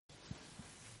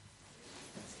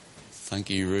Thank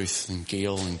you, Ruth and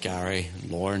Gail and Gary and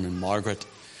Lauren and Margaret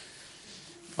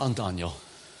and Daniel.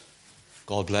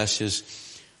 God bless you.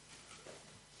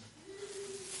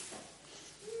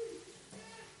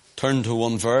 Turn to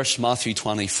one verse, Matthew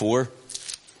 24.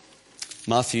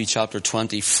 Matthew chapter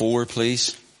 24,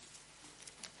 please.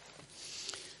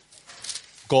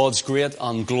 God's great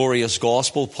and glorious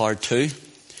gospel, part 2.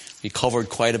 We covered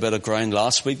quite a bit of ground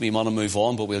last week. We want to move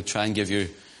on, but we'll try and give you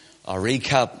a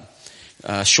recap,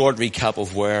 a short recap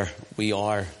of where we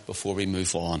are before we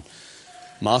move on.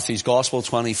 Matthew's Gospel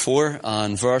 24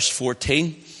 and verse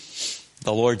 14.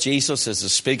 The Lord Jesus is the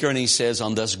speaker, and he says,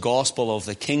 "And this gospel of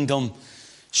the kingdom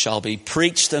shall be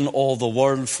preached in all the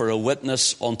world for a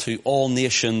witness unto all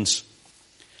nations,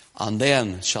 and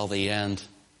then shall the end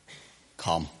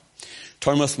come."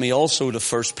 Turn with me also to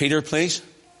 1 Peter, please.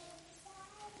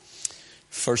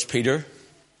 1 Peter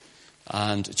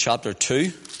and chapter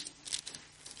 2.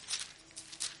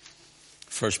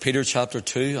 1 Peter chapter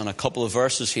 2 and a couple of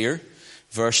verses here.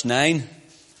 Verse 9,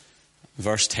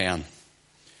 verse 10.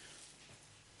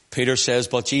 Peter says,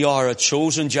 "But ye are a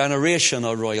chosen generation,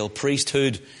 a royal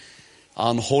priesthood,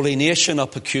 an holy nation, a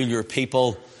peculiar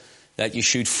people, that you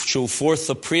should show forth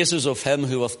the praises of him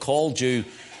who hath called you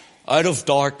out of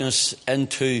darkness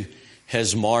into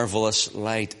his marvelous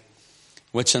light,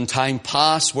 which in time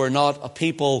past were not a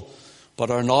people,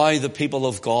 but are now the people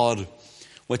of God,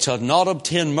 which had not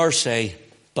obtained mercy,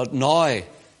 but now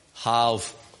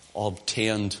have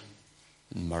obtained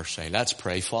mercy." Let's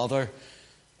pray. Father,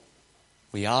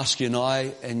 we ask you now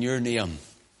in your name,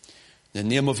 the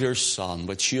name of your Son,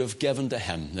 which you have given to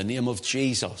him, the name of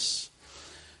Jesus,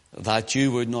 that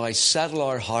you would now settle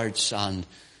our hearts and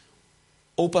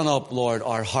open up, Lord,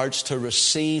 our hearts to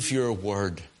receive your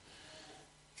word.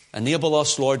 Enable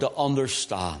us, Lord, to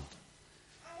understand.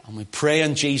 And we pray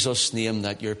in Jesus' name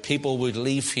that your people would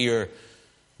leave here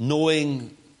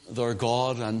knowing their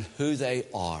God and who they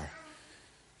are,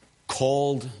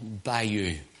 called by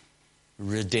you,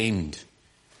 redeemed.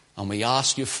 And we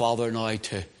ask you, Father, now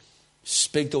to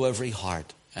speak to every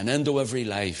heart and into every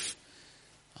life.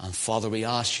 And Father, we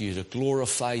ask you to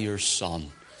glorify your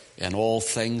Son in all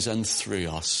things and through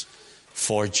us.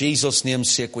 For Jesus'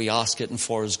 name's sake we ask it, and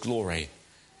for his glory.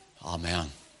 Amen.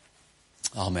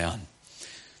 Amen.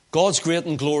 God's great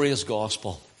and glorious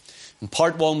gospel. In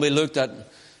part 1 we looked at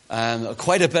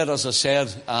quite a bit, as I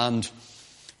said, and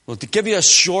well, to give you a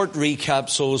short recap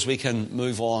so as we can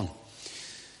move on.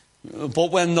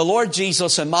 But when the Lord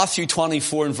Jesus in Matthew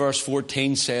 24 and verse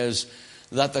 14 says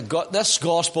that this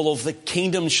gospel of the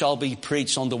kingdom shall be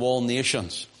preached unto all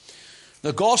nations,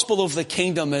 the gospel of the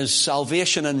kingdom is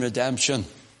salvation and redemption.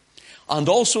 And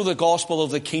also the gospel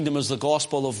of the kingdom is the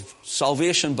gospel of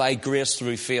salvation by grace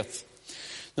through faith.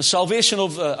 The salvation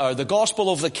of the gospel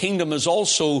of the kingdom is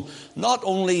also not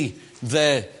only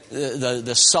the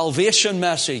salvation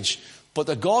message, but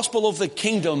the gospel of the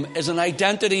kingdom is an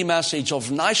identity message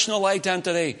of national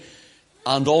identity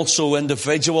and also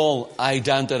individual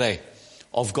identity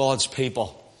of God's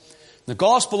people. The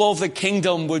gospel of the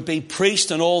kingdom would be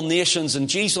preached in all nations, and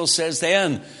Jesus says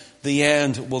then the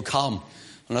end will come.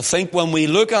 And I think when we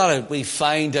look at it, we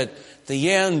find that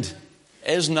the end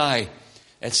is nigh.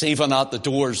 It's even at the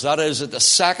doors. That is, at the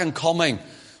second coming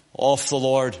of the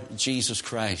Lord Jesus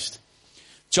Christ.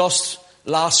 Just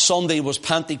last Sunday was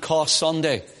Pentecost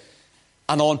Sunday.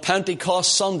 And on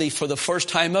Pentecost Sunday, for the first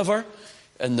time ever,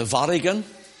 in the Vatican,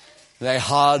 they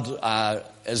had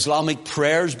Islamic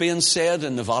prayers being said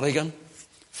in the Vatican.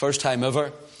 First time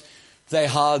ever. They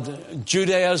had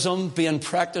Judaism being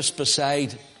practiced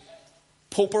beside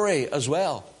Popery as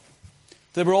well.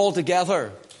 They were all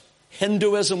together.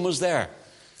 Hinduism was there.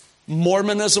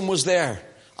 Mormonism was there.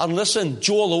 And listen,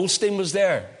 Joel Osteen was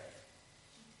there.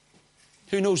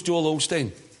 Who knows Joel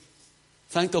Osteen?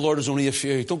 Thank the Lord there's only a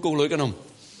few. Don't go look at him.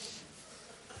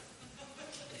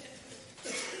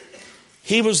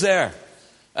 He was there.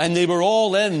 And they were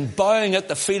all in, bowing at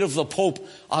the feet of the Pope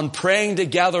and praying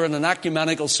together in an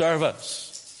ecumenical service.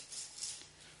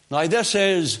 Now this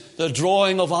is the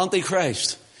drawing of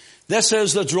Antichrist. This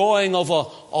is the drawing of a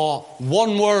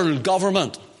one world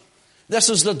government. This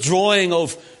is the drawing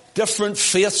of different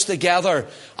faiths together.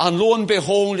 And lo and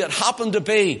behold, it happened to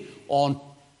be on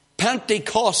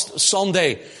Pentecost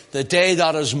Sunday, the day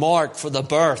that is marked for the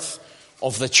birth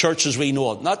of the church as we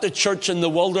know it. Not the church in the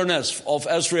wilderness of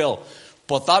Israel,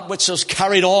 but that which is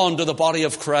carried on to the body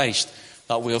of Christ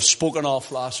that we have spoken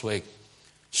of last week.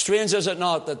 Strange is it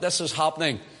not that this is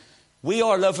happening? We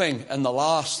are living in the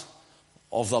last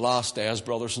of the last days,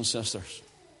 brothers and sisters.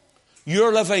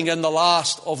 You're living in the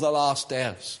last of the last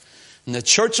days. And the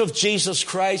church of Jesus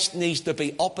Christ needs to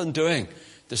be up and doing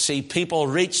to see people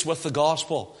reached with the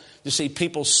gospel, to see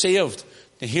people saved,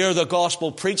 to hear the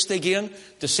gospel preached again,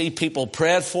 to see people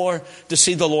prayed for, to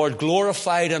see the Lord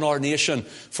glorified in our nation.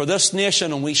 For this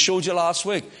nation, and we showed you last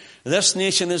week, this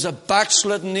nation is a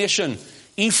backslidden nation.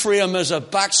 Ephraim is a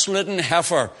backslidden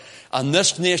heifer, and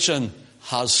this nation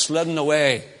has slidden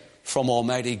away from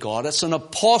Almighty God. It's an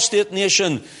apostate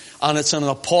nation, and it's an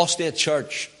apostate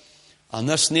church. And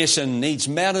this nation needs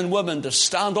men and women to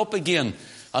stand up again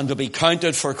and to be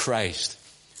counted for Christ.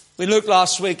 We looked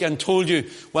last week and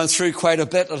went through quite a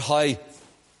bit at how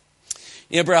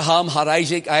Abraham had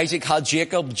Isaac, Isaac had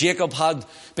Jacob, Jacob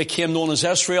became known as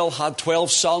Israel, had 12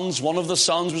 sons. One of the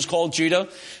sons was called Judah.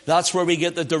 That's where we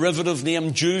get the derivative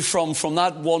name Jew from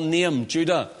that one name,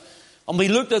 Judah. And we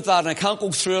looked at that, and I can't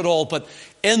go through it all, but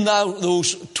in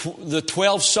the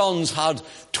 12 sons had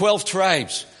 12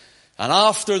 tribes. And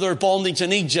after their bondage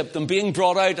in Egypt and being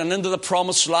brought out and into the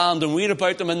promised land, and read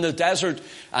about them in the desert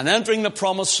and entering the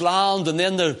promised land, and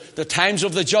then the times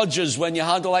of the judges when you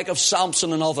had the like of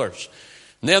Samson and others.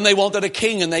 And then they wanted a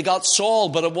king, and they got Saul,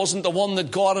 but it wasn't the one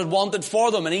that God had wanted for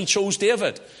them, and he chose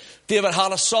David. David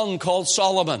had a son called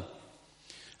Solomon.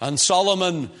 And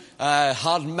Solomon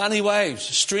had many wives,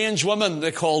 strange women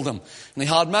they called them. And he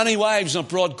had many wives, and it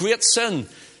brought great sin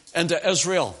into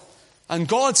Israel. And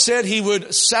God said he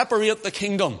would separate the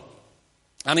kingdom.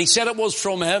 And he said it was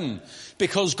from him,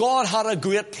 because God had a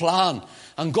great plan,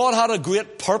 and God had a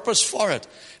great purpose for it.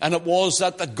 And it was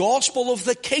that the gospel of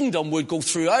the kingdom would go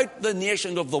throughout the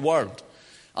nations of the world,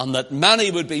 and that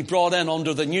many would be brought in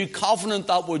under the new covenant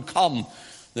that would come,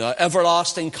 the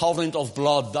everlasting covenant of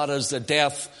blood, that is the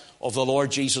death of the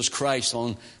Lord Jesus Christ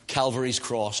on Calvary's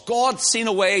cross. God seen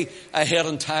a way ahead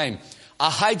in time.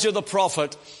 Ahijah the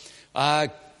prophet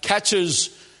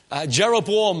catches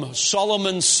Jeroboam,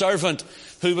 Solomon's servant,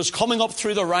 who was coming up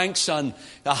through the ranks, and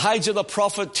Ahijah the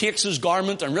prophet takes his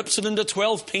garment and rips it into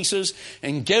 12 pieces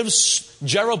and gives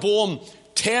Jeroboam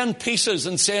 10 pieces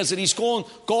and says that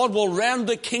God will rend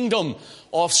the kingdom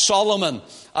of Solomon,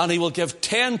 and he will give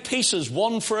 10 pieces,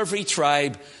 one for every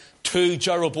tribe, to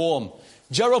Jeroboam.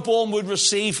 Jeroboam would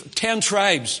receive 10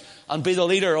 tribes and be the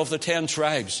leader of the 10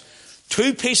 tribes.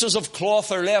 2 pieces of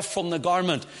cloth are left from the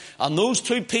garment, and those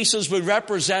 2 pieces would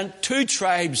represent 2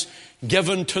 tribes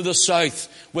given to the south,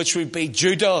 which would be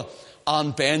Judah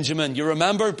and Benjamin. You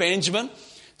remember Benjamin?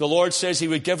 The Lord says he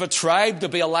would give a tribe to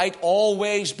be a light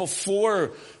always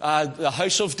before the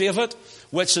house of David,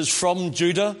 which is from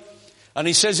Judah. And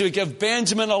he says he would give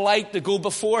Benjamin a light to go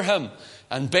before him.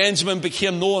 And Benjamin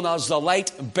became known as the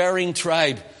light-bearing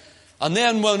tribe. And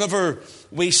then whenever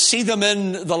we see them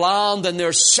in the land and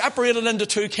they're separated into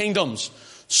 2 kingdoms,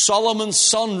 Solomon's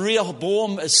son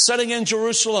Rehoboam is sitting in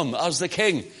Jerusalem as the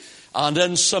king. And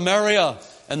in Samaria,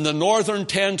 in the northern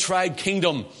 10-tribe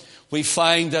kingdom, we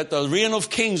find that the reign of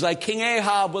kings like King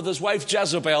Ahab with his wife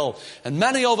Jezebel and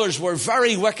many others were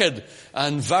very wicked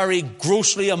and very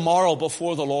grossly immoral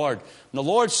before the Lord. And the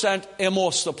Lord sent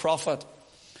Amos the prophet.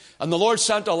 And the Lord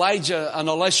sent Elijah and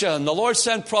Elisha. And the Lord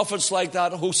sent prophets like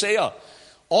that, Hosea,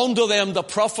 unto them to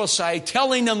prophesy,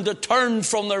 telling them to turn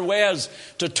from their ways,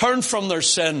 to turn from their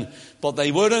sin. But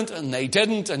they wouldn't, and they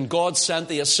didn't. And God sent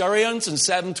the Assyrians in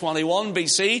 721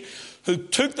 BC, who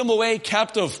took them away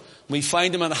captive. We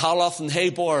find them in Halath and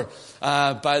Habor,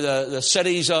 by the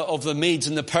cities of the Medes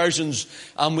and the Persians.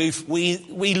 And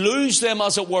we lose them,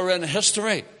 as it were, in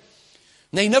history.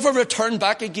 They never returned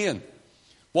back again.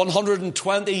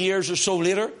 120 years or so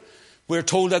later, we're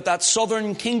told that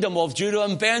southern kingdom of Judah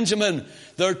and Benjamin,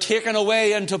 they're taken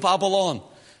away into Babylon.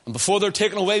 And before they're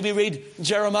taken away, we read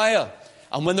Jeremiah.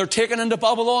 And when they're taken into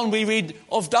Babylon, we read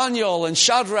of Daniel and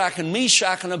Shadrach and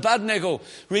Meshach and Abednego.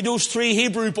 Read those 3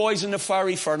 Hebrew boys in the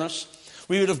fiery furnace.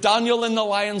 We read of Daniel in the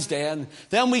lion's den.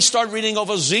 Then we start reading of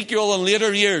Ezekiel in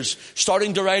later years,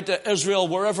 starting to write to Israel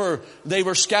wherever they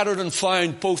were scattered and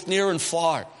found, both near and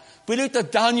far. We looked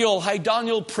at Daniel, how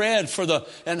Daniel prayed for the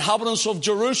inhabitants of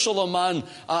Jerusalem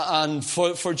and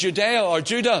for Judea or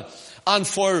Judah, and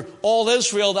for all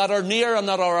Israel that are near and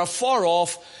that are afar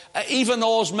off, even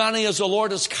as many as the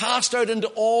Lord has cast out into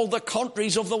all the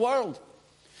countries of the world.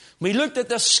 We looked at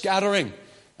this scattering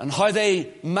and how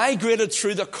they migrated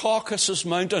through the Caucasus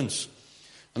Mountains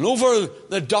and over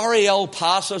the Dariel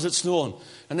Pass, as it's known,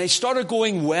 and they started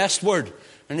going westward.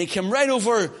 And he came right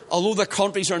over, although the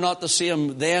countries are not the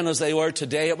same then as they were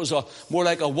today. It was more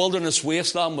like a wilderness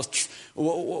wasteland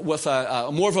with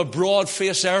more of a broad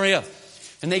face area.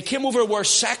 And they came over where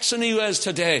Saxony is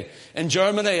today, in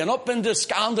Germany, and up into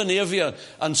Scandinavia.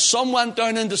 And some went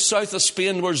down into south of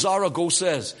Spain where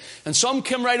Zaragoza is. And some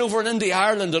came right over and into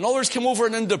Ireland, and others came over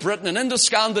and into Britain and into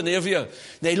Scandinavia.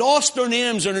 They lost their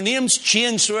names, and their names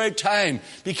changed throughout time.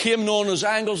 Became known as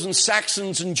Angles and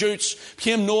Saxons and Jutes,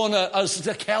 became known as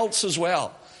the Celts as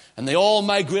well. And they all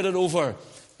migrated over,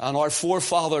 and our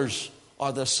forefathers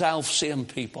are the self-same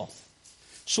people.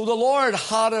 So the Lord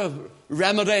had a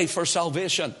remedy for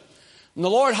salvation. And the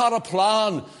Lord had a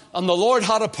plan, and the Lord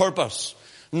had a purpose.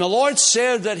 And the Lord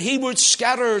said that he would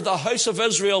scatter the house of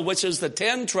Israel, which is the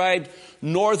 10-tribe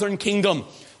northern kingdom.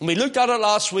 And we looked at it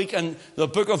last week in the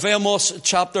book of Amos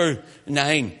chapter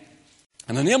 9.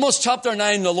 And in Amos chapter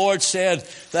 9, the Lord said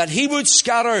that he would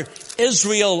scatter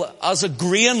Israel as a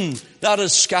grain that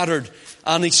is scattered.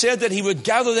 And he said that he would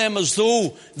gather them as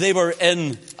though they were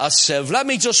in a sieve. Let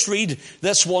me just read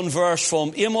this one verse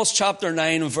from Amos chapter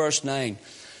 9 and verse 9.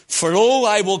 For lo,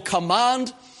 I will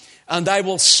command, and I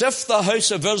will sift the house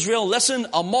of Israel, listen,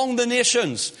 among the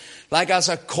nations, like as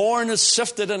a corn is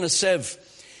sifted in a sieve.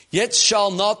 Yet shall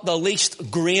not the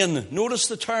least grain, notice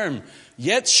the term,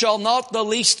 yet shall not the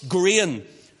least grain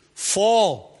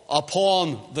fall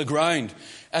upon the ground.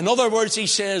 In other words, he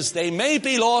says, they may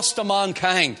be lost to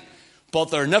mankind, but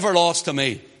they're never lost to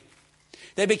me.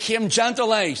 They became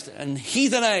gentilized and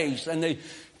heathenized, and they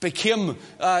became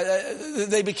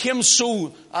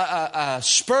so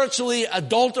spiritually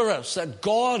adulterous that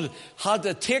God had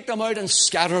to take them out and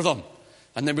scatter them.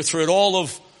 And they were throughout all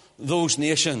of those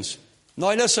nations.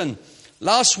 Now listen,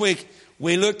 last week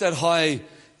we looked at how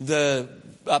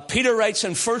Peter writes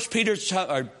in 1 Peter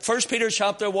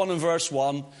chapter 1 and verse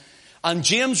 1. And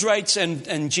James writes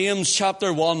in James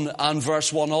chapter 1 and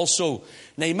verse 1 also.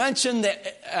 And he mentioned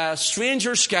the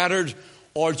stranger scattered,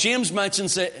 or James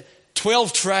mentions the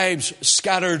 12 tribes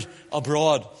scattered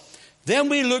abroad. Then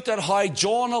we looked at how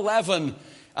John 11,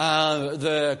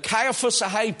 the Caiaphas, the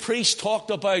high priest, talked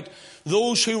about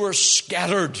those who were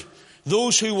scattered,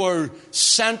 those who were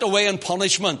sent away in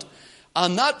punishment.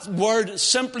 And that word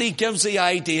simply gives the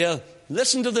idea,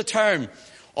 listen to the term,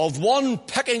 of one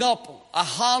picking up a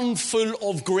handful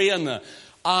of grain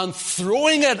and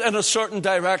throwing it in a certain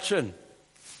direction.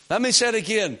 Let me say it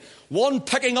again. One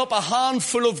picking up a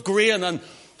handful of grain and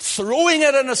throwing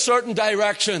it in a certain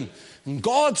direction. And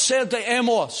God said to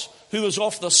Amos, who was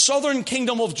of the southern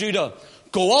kingdom of Judah,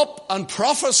 go up and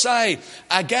prophesy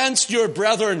against your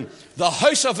brethren, the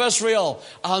house of Israel,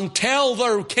 and tell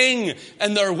their king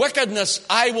in their wickedness,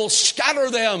 I will scatter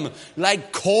them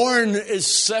like corn is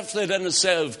sifted in a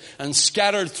sieve and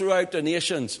scattered throughout the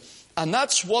nations. And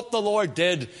that's what the Lord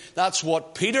did. That's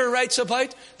what Peter writes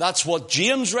about. That's what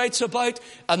James writes about.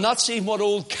 And that's even what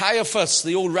old Caiaphas,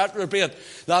 the old reprobate,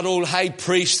 that old high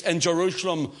priest in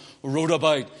Jerusalem, wrote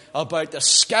about the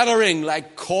scattering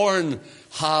like corn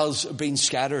has been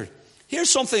scattered. Here's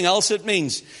something else it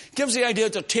means. It gives the idea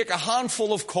to take a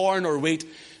handful of corn or wheat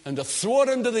and to throw it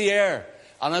into the air.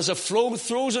 And as it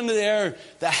throws into the air,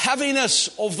 the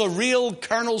heaviness of the real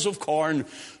kernels of corn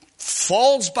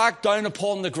falls back down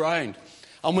upon the ground.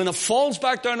 And when it falls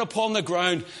back down upon the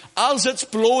ground, as it's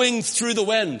blowing through the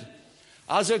wind,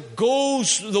 as it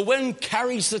goes, the wind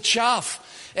carries the chaff.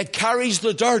 It carries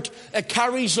the dirt. It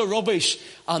carries the rubbish.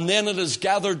 And then it is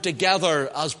gathered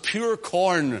together as pure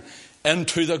corn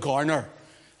into the garner.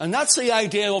 And that's the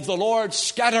idea of the Lord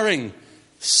scattering,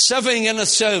 sieving in a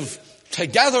sieve, to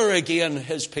gather again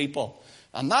his people.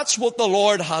 And that's what the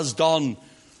Lord has done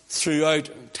throughout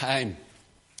time.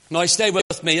 Now stay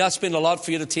with me. That's been a lot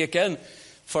for you to take in.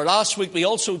 For last week we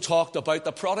also talked about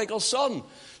the prodigal son,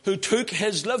 who took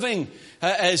his living,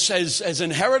 his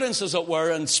inheritance as it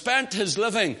were, and spent his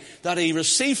living that he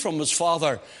received from his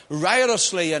father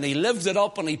riotously, and he lived it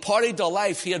up and he partied the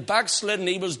life. He had backslidden.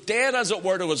 He was dead as it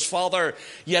were to his father,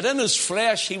 yet in his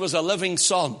flesh he was a living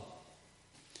son.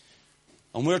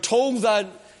 And we're told that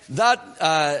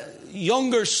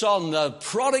younger son, the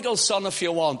prodigal son if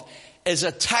you want, is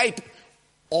a type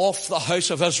of the house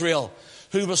of Israel,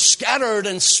 who was scattered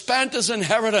and spent his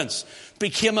inheritance,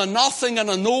 became a nothing and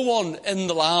a no one in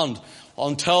the land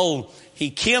until he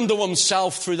came to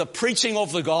himself through the preaching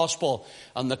of the gospel,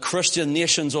 and the Christian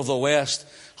nations of the West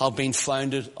have been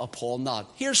founded upon that.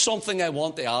 Here's something I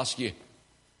want to ask you.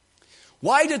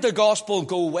 Why did the gospel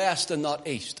go west and not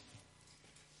east?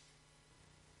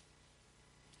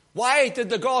 Why did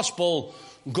the gospel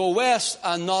go west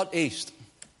and not east?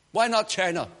 Why not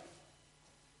China?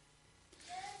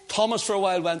 Thomas for a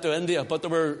while went to India, but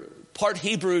there were part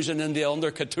Hebrews in India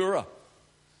under Keturah.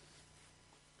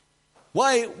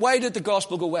 Why did the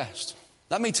gospel go west?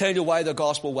 Let me tell you why the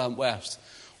gospel went west.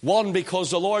 One,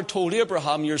 because the Lord told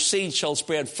Abraham, your seed shall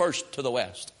spread first to the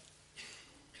west.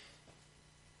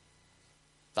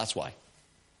 That's why.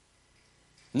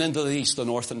 And then to the east, the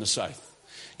north, and the south.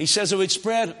 He says it would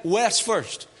spread west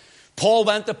first. Paul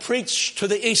went to preach to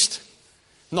the east.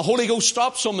 And the Holy Ghost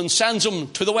stops him and sends him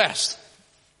to the west.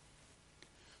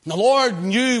 And the Lord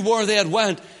knew where they had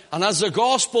went. And as the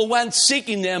gospel went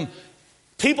seeking them,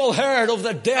 people heard of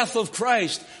the death of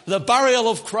Christ, the burial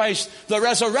of Christ, the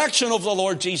resurrection of the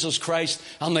Lord Jesus Christ.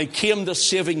 And they came to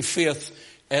saving faith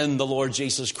in the Lord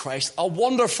Jesus Christ. A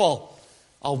wonderful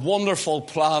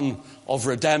plan of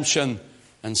redemption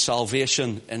and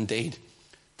salvation indeed.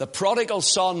 The prodigal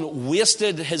son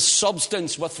wasted his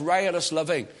substance with riotous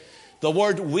living. The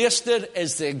word wasted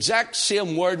is the exact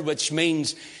same word which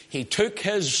means he took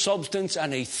his substance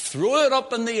and he threw it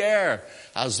up in the air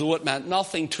as though it meant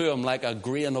nothing to him, like a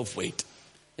grain of wheat.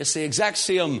 It's the exact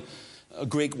same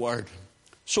Greek word.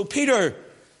 So Peter,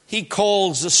 he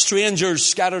calls the strangers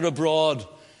scattered abroad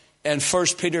in 1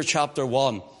 Peter chapter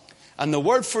 1. And the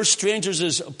word for strangers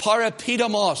is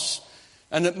parapidamos,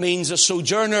 and it means a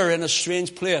sojourner in a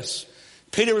strange place.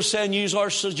 Peter was saying, you are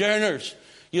sojourners.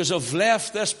 You have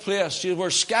left this place. You were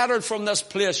scattered from this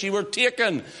place. You were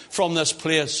taken from this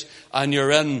place. And you're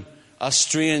a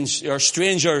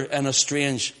stranger in a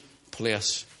strange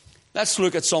place. Let's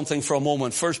look at something for a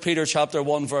moment. 1 Peter chapter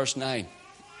 1 verse 9.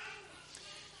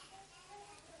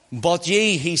 But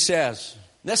ye, he says,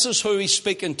 this is who he's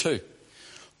speaking to.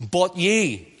 But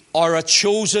ye are a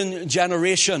chosen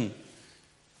generation,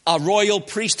 a royal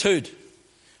priesthood,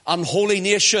 an holy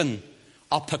nation,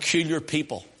 a peculiar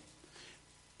people.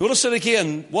 Notice it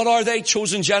again. What are they?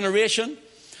 Chosen generation,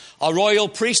 a royal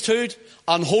priesthood,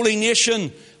 an holy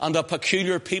nation, and a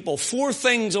peculiar people. 4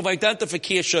 things of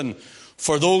identification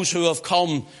for those who have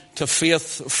come to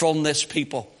faith from this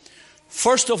people.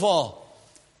 First of all,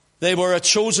 they were a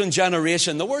chosen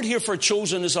generation. The word here for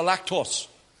chosen is electos.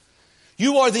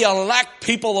 You are the elect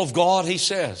people of God, he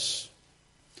says.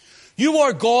 You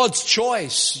are God's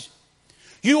choice.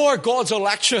 You are God's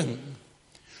election.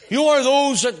 You are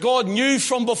those that God knew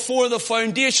from before the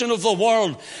foundation of the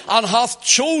world and hath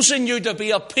chosen you to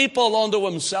be a people unto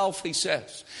himself, he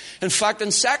says. In fact,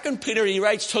 in 2 Peter, he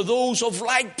writes to those of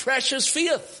like precious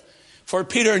faith. For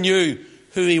Peter knew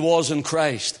who he was in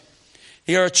Christ.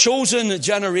 You are a chosen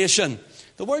generation.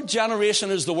 The word generation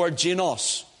is the word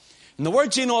genos. And the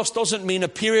word genos doesn't mean a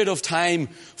period of time.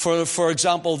 For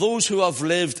example, those who have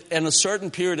lived in a certain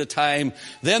period of time,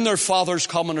 then their fathers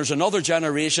come and there's another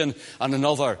generation and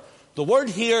another. The word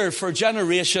here for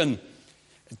generation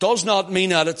does not mean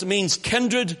that. It means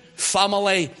kindred,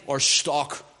 family, or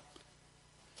stock.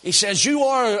 He says you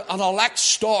are an elect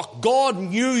stock. God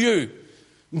knew you.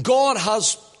 God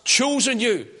has chosen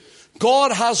you.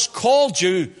 God has called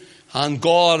you. And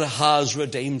God has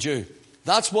redeemed you.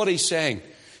 That's what he's saying.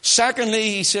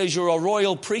 Secondly, he says you're a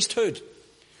royal priesthood.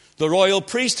 The royal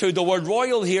priesthood, the word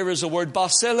royal here is the word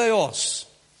basileos.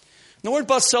 The word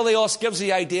basileos gives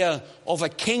the idea of a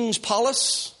king's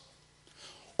palace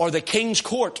or the king's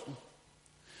court.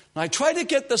 Now try to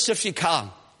get this if you can.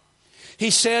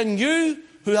 He's saying you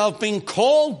who have been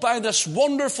called by this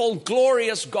wonderful,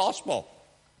 glorious gospel.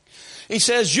 He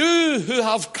says you who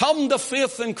have come to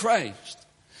faith in Christ.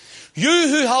 You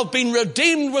who have been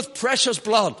redeemed with precious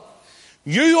blood.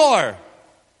 You are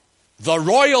the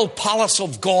royal palace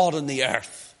of God in the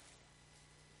earth.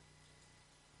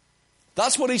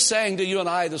 That's what he's saying to you and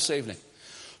I this evening.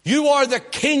 You are the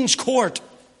king's court.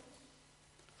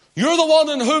 You're the one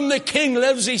in whom the king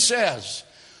lives, he says.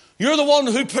 You're the one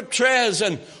who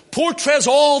portrays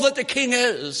all that the king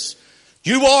is.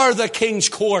 You are the king's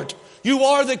court. You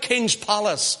are the king's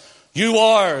palace. You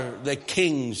are the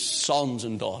king's sons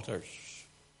and daughters.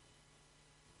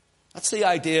 That's the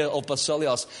idea of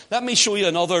basileos. Let me show you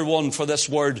another one for this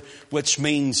word, which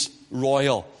means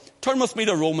royal. Turn with me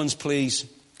to Romans, please. A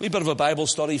wee bit of a Bible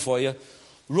study for you.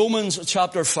 Romans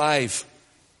chapter 5.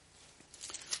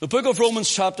 The book of Romans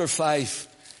chapter 5.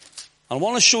 I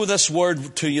want to show this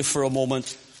word to you for a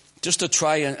moment, just to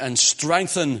try and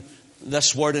strengthen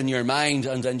this word in your mind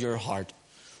and in your heart.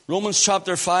 Romans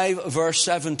chapter 5, verse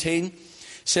 17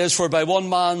 says, for by one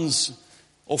man's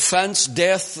offense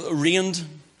death reigned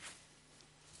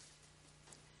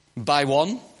by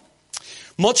one,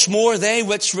 much more they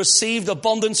which received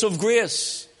abundance of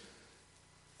grace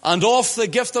and of the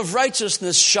gift of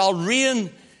righteousness shall reign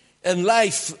in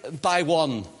life by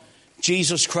one,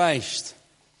 Jesus Christ.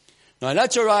 Now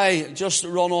let your eye just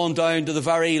run on down to the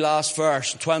very last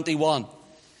verse, 21.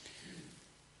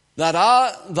 That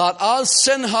as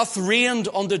sin hath reigned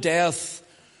unto death,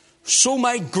 so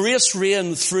might grace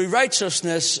reign through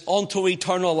righteousness unto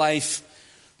eternal life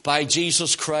by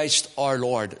Jesus Christ our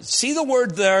Lord. See the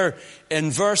word there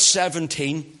in verse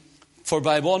 17, for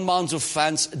by one man's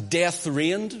offense death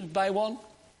reigned by one.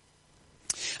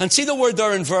 And see the word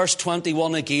there in verse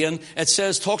 21 again. It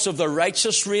says, talks of the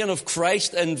righteous reign of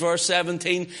Christ in verse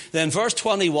 17. Then verse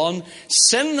 21,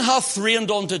 sin hath reigned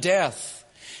unto death.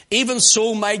 Even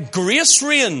so might grace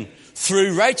reign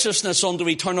through righteousness unto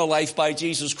eternal life by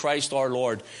Jesus Christ our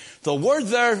Lord. The word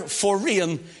there for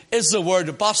reign is the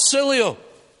word basilio.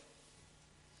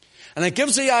 And it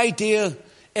gives the idea,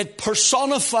 it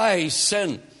personifies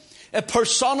sin. It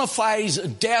personifies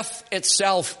death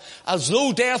itself, as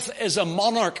though death is a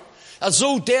monarch, as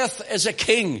though death is a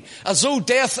king, as though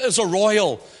death is a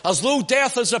royal, as though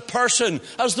death is a person,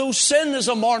 as though sin is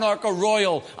a monarch, a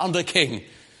royal, and a king.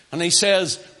 And he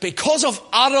says, because of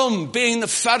Adam being the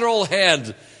federal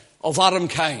head of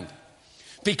Adamkind,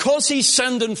 because he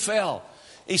sinned and fell,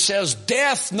 he says,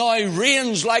 death now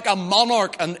reigns like a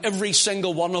monarch in every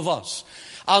single one of us.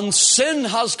 And sin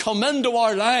has come into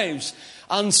our lives.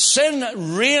 And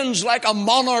sin reigns like a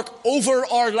monarch over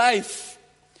our life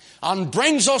and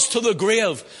brings us to the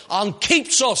grave and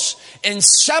keeps us in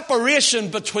separation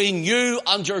between you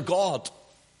and your God.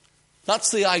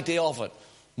 That's the idea of it.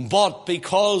 But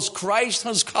because Christ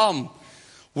has come,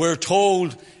 we're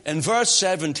told in verse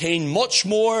 17, much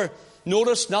more,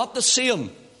 notice not the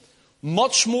same,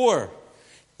 much more,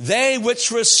 they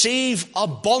which receive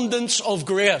abundance of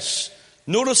grace.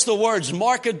 Notice the words,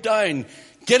 mark it down.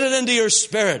 Get it into your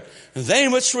spirit. They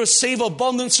which receive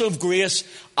abundance of grace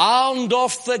and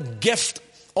of the gift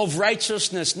of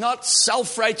righteousness. Not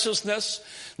self-righteousness,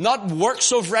 not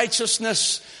works of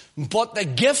righteousness, but the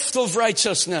gift of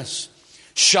righteousness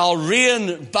shall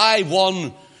reign by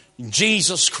one,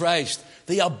 Jesus Christ.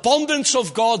 The abundance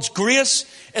of God's grace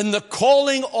in the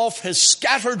calling of his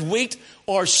scattered wheat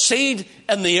or seed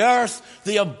in the earth.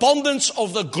 The abundance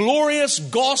of the glorious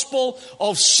gospel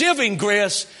of saving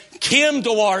grace came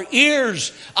to our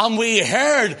ears and we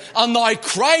heard, and now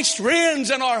Christ reigns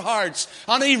in our hearts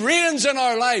and he reigns in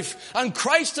our life, and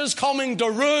Christ is coming to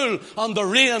rule and to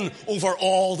reign over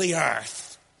all the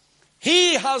earth.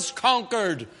 He has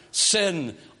conquered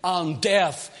sin and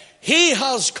death. He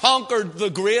has conquered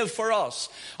the grave for us.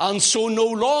 And so no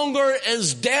longer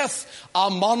is death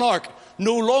a monarch.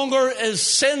 No longer is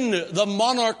sin the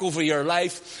monarch over your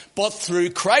life, but through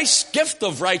Christ's gift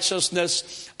of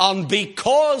righteousness and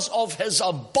because of his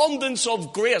abundance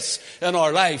of grace in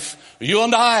our life, you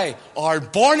and I are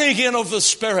born again of the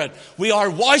Spirit. We are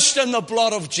washed in the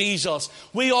blood of Jesus.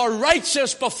 We are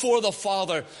righteous before the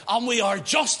Father, and we are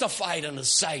justified in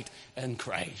his sight in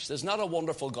Christ. Isn't that a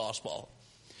wonderful gospel?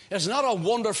 It's not a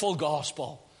wonderful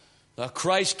gospel that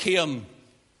Christ came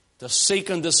to seek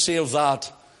and to save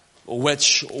that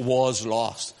which was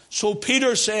lost. So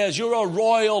Peter says, you're a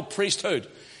royal priesthood.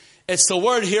 It's the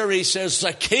word here, he says,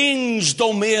 the king's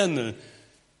domain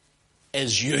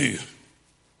is you.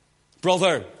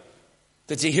 Brother,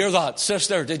 did you hear that?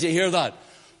 Sister, did you hear that?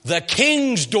 The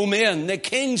king's domain, the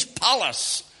king's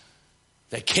palace,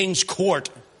 the king's court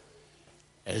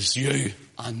is you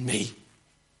and me.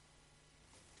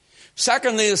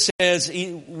 Secondly, it says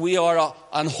we are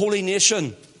an holy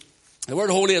nation. The word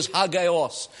holy is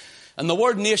hagios. And the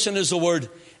word nation is the word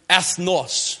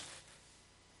ethnos.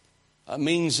 It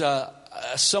means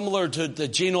similar to the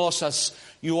genos, as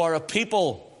you are a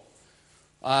people,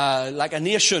 like a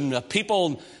nation, a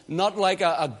people, not like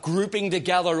a grouping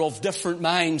together of different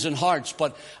minds and hearts,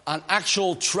 but an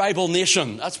actual tribal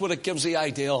nation. That's what it gives the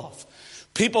idea of.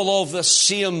 People of the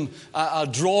same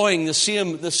drawing, the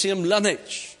same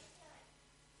lineage.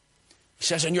 He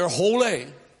says, and you're holy.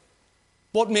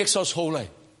 What makes us holy?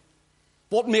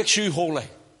 What makes you holy?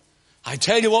 I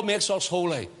tell you what makes us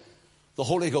holy. The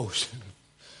Holy Ghost.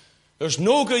 There's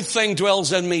no good thing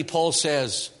dwells in me, Paul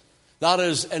says. That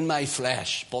is in my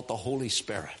flesh, but the Holy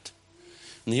Spirit.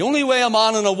 And the only way a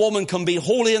man and a woman can be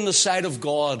holy in the sight of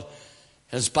God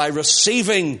is by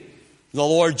receiving the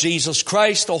Lord Jesus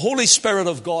Christ, the Holy Spirit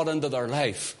of God, into their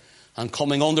life and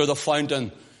coming under the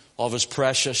fountain of his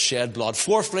precious shed blood.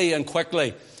 Fourthly and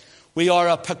quickly, we are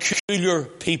a peculiar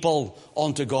people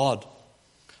unto God.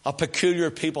 A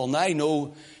peculiar people. And I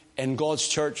know in God's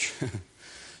church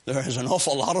there is an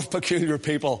awful lot of peculiar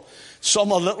people.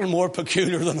 Some a little more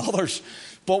peculiar than others.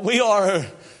 But we are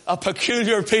a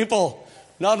peculiar people.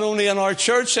 Not only in our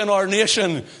church, in our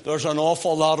nation, there's an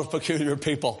awful lot of peculiar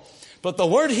people. But the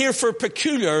word here for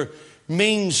peculiar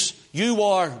means you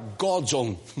are God's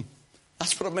own.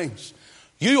 That's what it means.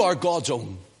 You are God's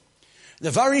own.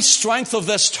 The very strength of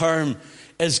this term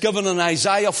is given in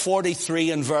Isaiah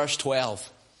 43 and verse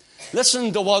 12.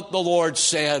 Listen to what the Lord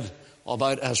said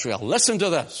about Israel. Listen to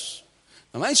this.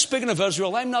 Am I speaking of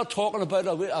Israel? I'm not talking about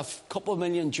a couple of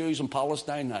million Jews in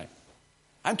Palestine now.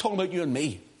 I'm talking about you and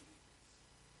me.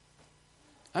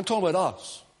 I'm talking about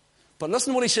us. But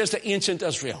listen to what he says to ancient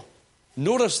Israel.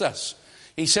 Notice this.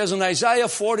 He says in Isaiah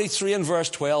 43 and verse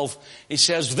 12, he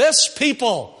says, "This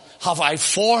people have I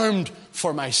formed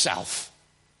for myself."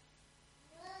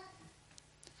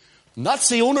 And that's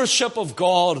the ownership of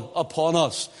God upon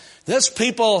us. This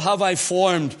people have I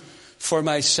formed for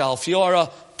myself. You are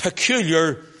a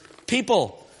peculiar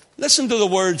people. Listen to the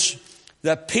words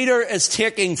that Peter is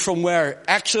taking from where?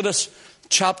 Exodus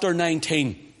chapter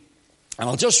 19. And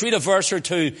I'll just read a verse or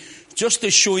two just to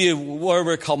show you where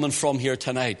we're coming from here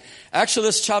tonight.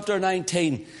 Exodus chapter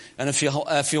 19. And if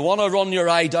you want to run your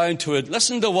eye down to it,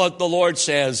 listen to what the Lord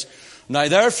says. "Now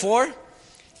therefore,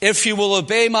 if you will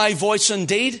obey my voice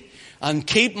indeed, and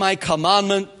keep my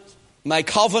covenant,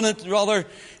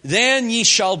 then ye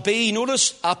shall be,"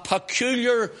 notice, "a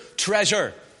peculiar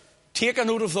treasure." Take a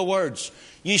note of the words.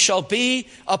 "Ye shall be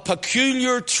a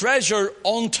peculiar treasure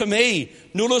unto me."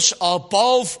 Notice,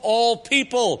 "above all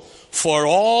people, for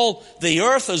all the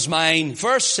earth is mine."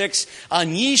 Verse 6,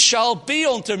 "And ye shall be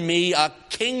unto me a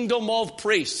kingdom of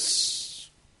priests."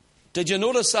 Did you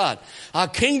notice that? A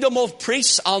kingdom of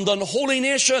priests and an holy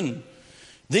nation.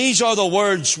 "These are the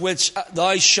words which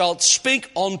thou shalt speak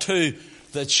unto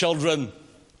the children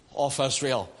of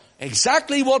Israel."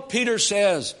 Exactly what Peter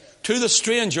says to the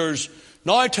strangers.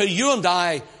 Now to you and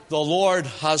I, the Lord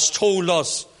has told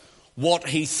us what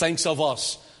he thinks of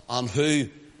us and who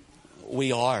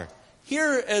we are.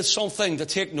 Here is something to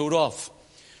take note of.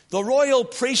 The royal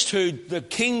priesthood, the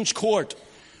king's court.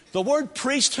 The word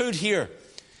priesthood here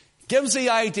gives the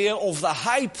idea of the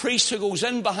high priest who goes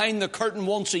in behind the curtain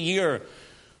once a year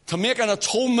to make an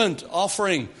atonement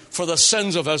offering for the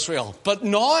sins of Israel. But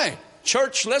now,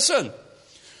 church, listen.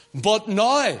 But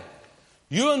now,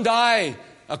 you and I,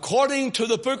 according to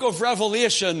the book of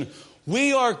Revelation,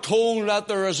 we are told that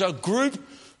there is a group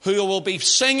who will be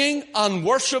singing and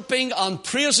worshipping and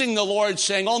praising the Lord,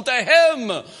 saying, "Unto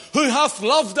him who hath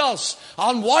loved us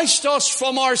and washed us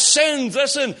from our sins,"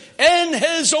 listen, "in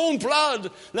his own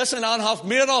blood," listen, "and hath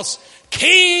made us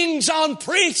kings and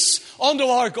priests unto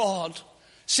our God."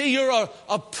 See, you're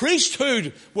a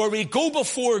priesthood where we go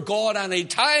before God any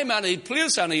time, any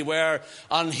place, anywhere,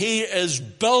 and he is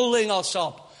building us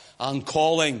up and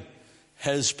calling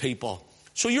his people.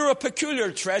 So you're a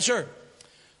peculiar treasure,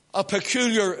 a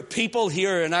peculiar people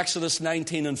here in Exodus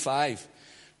 19 and 5.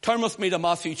 Turn with me to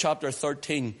Matthew chapter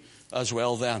 13 as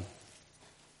well then.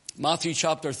 Matthew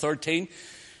chapter 13.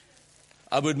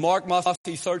 I would mark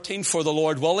Matthew 13 for the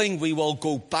Lord willing. We will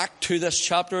go back to this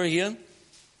chapter again.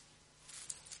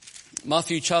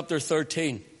 Matthew chapter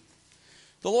 13.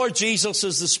 The Lord Jesus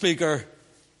is the speaker,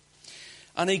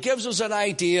 and he gives us an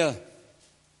idea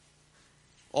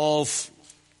of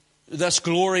this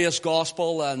glorious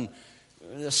gospel and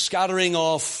the scattering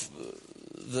of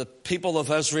the people of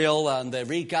Israel and the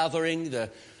regathering,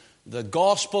 the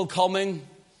gospel coming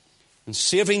and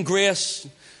saving grace.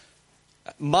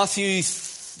 Matthew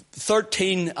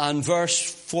 13 and verse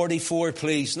 44,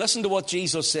 please. Listen to what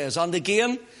Jesus says. "And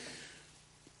again,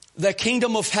 the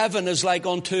kingdom of heaven is like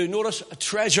unto," notice, "a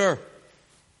treasure."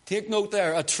 Take note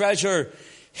there, "a treasure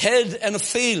hid in a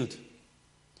field,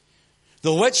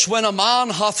 the which when a man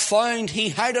hath found, he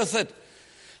hideth it,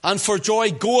 and for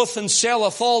joy goeth and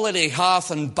selleth all that he hath,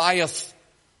 and buyeth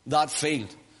that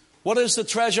field." What is the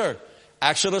treasure?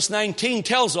 Exodus 19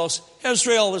 tells us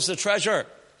Israel is the treasure.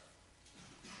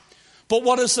 But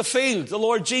what is the field? The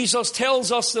Lord Jesus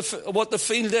tells us what the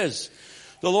field is.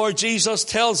 The Lord Jesus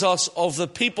tells us of the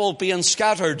people being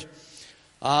scattered.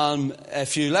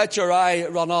 If you let your eye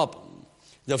run up,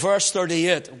 the verse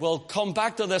 38, we'll come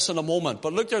back to this in a moment,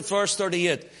 but look at verse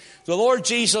 38. The Lord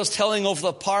Jesus telling of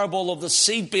the parable of the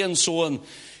seed being sown.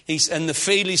 He's in the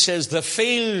field, he says, "The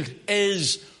field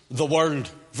is the world."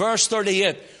 Verse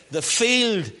 38, the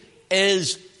field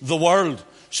is the world.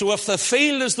 So if the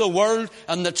field is the world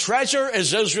and the treasure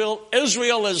is Israel,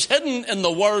 Israel is hidden in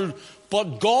the world,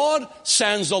 but God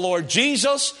sends the Lord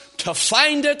Jesus to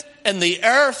find it in the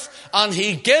earth, and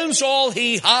he gives all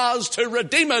he has to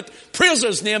redeem it. Praise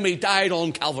his name, he died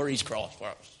on Calvary's cross for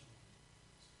us.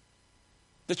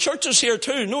 The church is here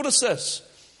too. Notice this.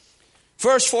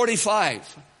 Verse 45.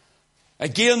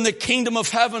 "Again, the kingdom of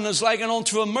heaven is likened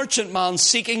unto a merchantman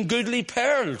seeking goodly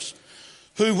pearls,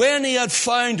 who when he had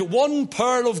found one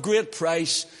pearl of great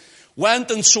price,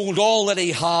 went and sold all that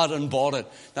he had and bought it."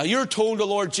 Now you're told the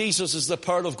Lord Jesus is the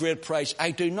pearl of great price.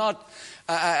 I do not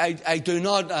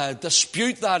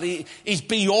dispute that. He's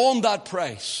beyond that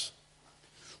price.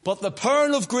 But the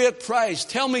pearl of great price,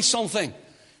 tell me something.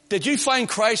 Did you find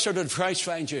Christ or did Christ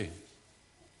find you?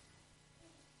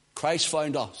 Christ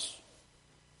found us.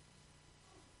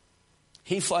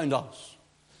 He found us.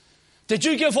 Did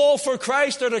you give all for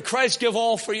Christ or did Christ give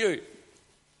all for you?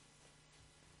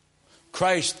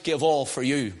 Christ gave all for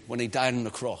you when he died on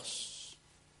the cross.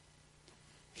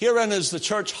 Herein is the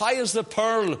church. How is the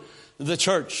pearl the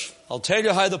church? I'll tell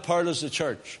you how the pearl is the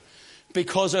church.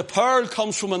 Because a pearl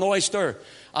comes from an oyster,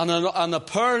 and a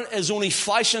pearl is only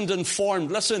fashioned and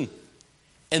formed, listen,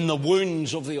 in the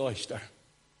wounds of the oyster.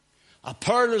 A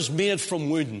pearl is made from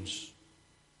wounds.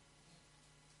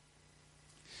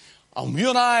 And you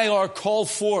and I are called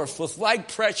forth with like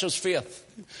precious faith,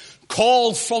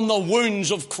 called from the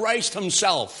wounds of Christ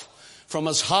himself, from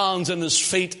his hands and his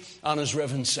feet and his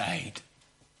riven side.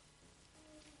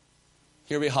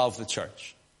 Here we have the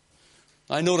church.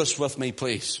 Now notice with me,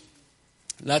 please.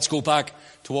 Let's go back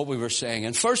to what we were saying.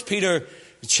 In 1 Peter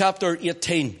chapter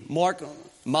 18, mark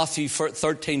Matthew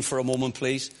 13 for a moment,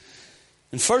 please.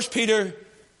 In 1 Peter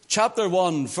chapter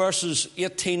 1, verses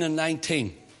 18 and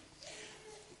 19,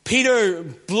 Peter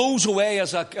blows away,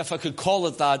 if I could call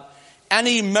it that,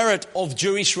 any merit of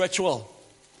Jewish ritual.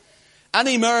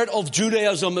 Any merit of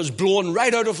Judaism is blown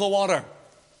right out of the water.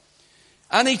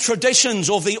 Any traditions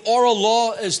of the oral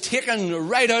law is taken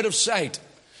right out of sight.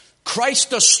 Christ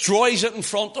destroys it in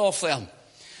front of them.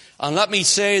 And let me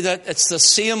say that it's the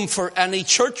same for any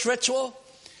church ritual,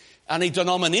 any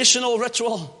denominational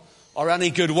ritual, or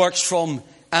any good works from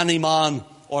any man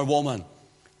or woman.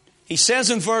 He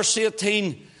says in verse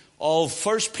 18 of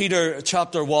 1 Peter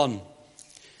chapter 1,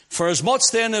 for as much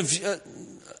then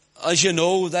as you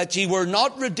know that ye were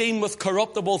not redeemed with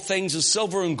corruptible things as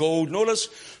silver and gold, notice,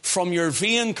 from your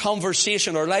vain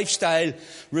conversation or lifestyle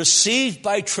received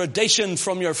by tradition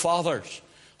from your fathers.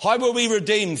 How were we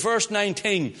redeemed? Verse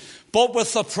 19, but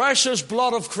with the precious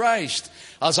blood of Christ,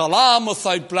 as a lamb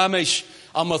without blemish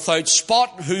and without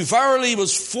spot, who verily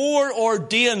was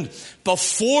foreordained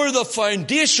before the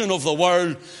foundation of the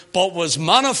world, but was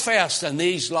manifest in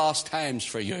these last times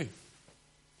for you.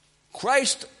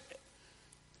 Christ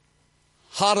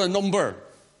had a number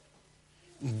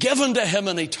given to him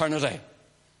in eternity.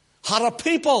 Had a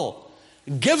people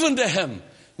given to him.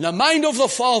 In the mind of the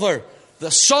Father, the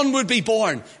Son would be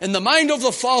born. In the mind of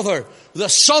the Father, the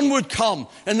Son would come.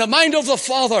 In the mind of the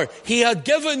Father, he had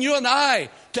given you and I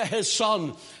to his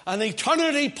Son. And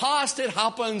eternity past it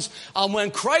happens. And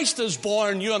when Christ is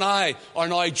born, you and I are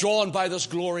now drawn by this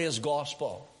glorious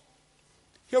gospel.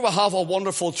 Here we have a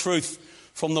wonderful truth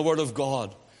from the Word of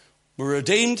God. We're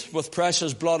redeemed with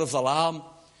precious blood of the Lamb.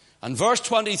 And verse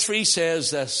 23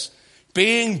 says this,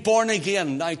 being born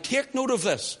again. Now take note of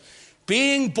this.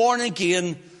 Being born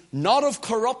again, not of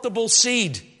corruptible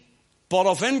seed, but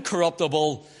of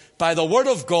incorruptible, by the word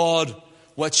of God,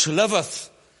 which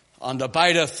liveth and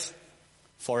abideth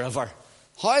forever.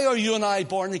 How are you and I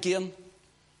born again?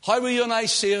 How were you and I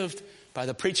saved? By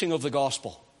the preaching of the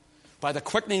gospel, by the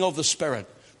quickening of the Spirit,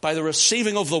 by the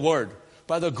receiving of the word,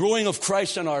 by the growing of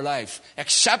Christ in our life,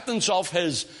 acceptance of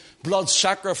his blood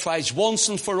sacrifice once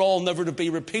and for all, never to be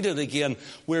repeated again.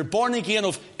 We're born again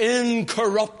of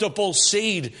incorruptible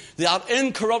seed. That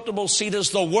incorruptible seed is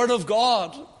the Word of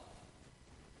God.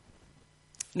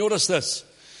 Notice this.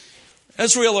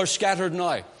 Israel are scattered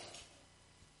now,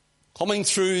 coming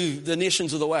through the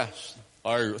nations of the West,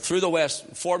 or through the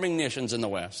West, forming nations in the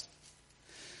West.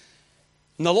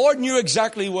 And the Lord knew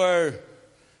exactly where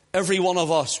every one of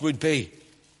us would be.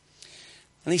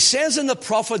 And he says in the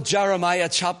prophet Jeremiah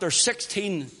chapter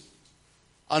 16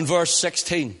 and verse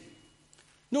 16.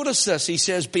 Notice this. He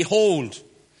says, behold,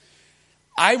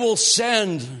 I will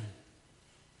send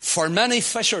for many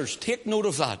fishers. Take note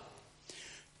of that.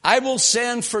 I will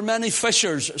send for many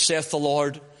fishers, saith the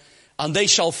Lord, and they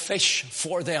shall fish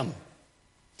for them.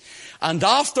 And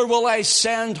after will I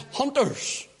send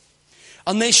hunters,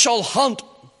 and they shall hunt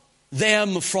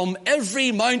them from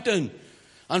every mountain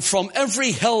and from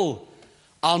every hill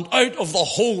and out of the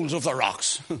holes of the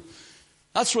rocks.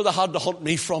 That's where they had to hunt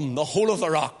me from, the hole of the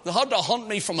rock. They had to hunt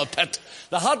me from a pit.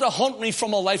 They had to hunt me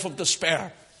from a life of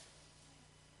despair.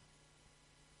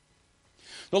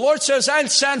 The Lord says, I'll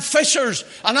send fishers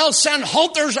and I'll send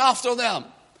hunters after them.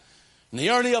 And the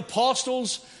early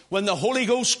apostles, when the Holy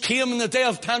Ghost came in the day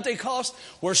of Pentecost,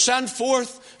 were sent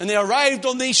forth and they arrived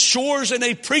on these shores and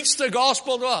they preached the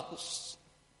gospel to us.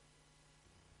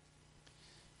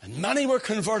 And many were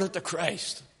converted to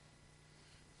Christ.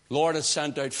 The Lord has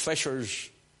sent out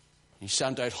fishers. He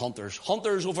sent out hunters.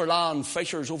 Hunters over land,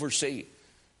 fishers over sea,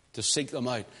 to seek them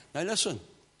out. Now listen,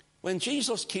 when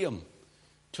Jesus came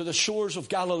to the shores of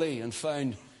Galilee and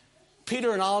found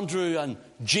Peter and Andrew and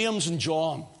James and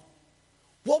John,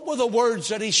 What were the words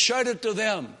that he shouted to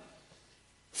them?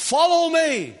 Follow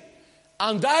me,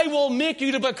 and I will make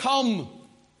you to become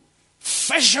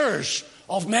fishers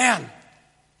of men.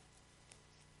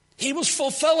 He was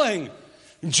fulfilling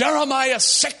Jeremiah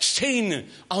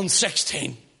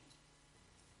 16:16.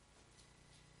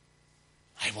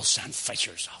 I will send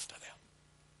fishers after them.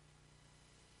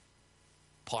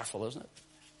 Powerful, isn't it?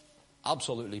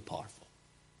 Absolutely powerful.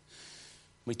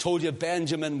 We told you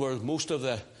Benjamin, where most of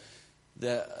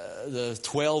the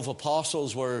 12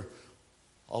 apostles were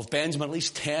of Benjamin, at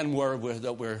least 10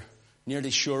 that we're nearly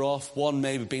sure of. One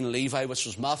may have been Levi, which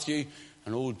was Matthew,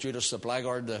 and old Judas the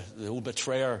blackguard, the old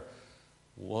betrayer,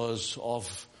 was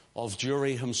of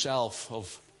Juri himself,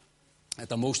 at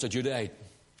the most a Judahite.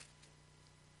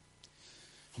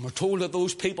 And we're told that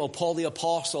those people, Paul the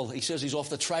apostle, he says he's of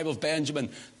the tribe of Benjamin.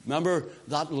 Remember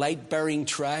that light-bearing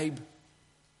tribe?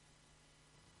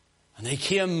 And they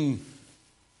came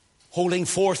holding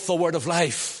forth the word of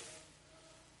life.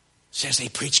 It says they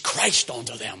preached Christ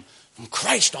unto them, and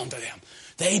Christ unto them.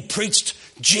 They preached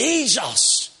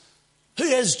Jesus. Who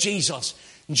is Jesus?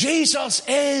 Jesus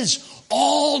is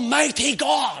Almighty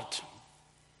God.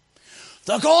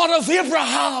 The God of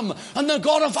Abraham and the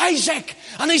God of Isaac.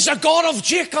 And he's the God of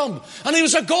Jacob. And he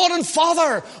was the God and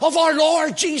Father of our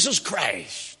Lord Jesus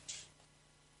Christ.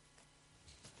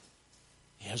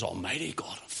 He is Almighty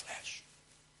God in flesh.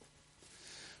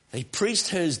 They preached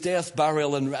his death,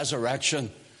 burial, and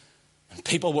resurrection. And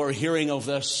people were hearing of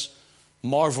this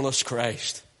marvelous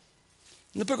Christ.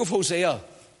 In the book of Hosea,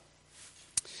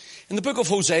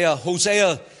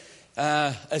 Hosea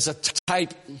is a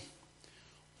type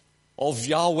of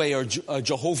Yahweh or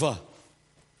Jehovah.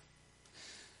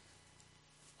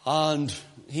 And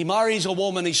he marries a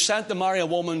woman. He's sent to marry a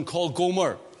woman called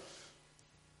Gomer.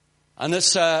 And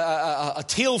it's a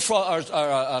tale or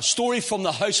a story from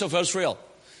the house of Israel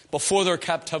before their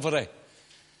captivity.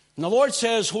 And the Lord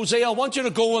says, Hosea, I want you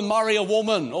to go and marry a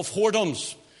woman of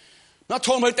whoredoms. I'm not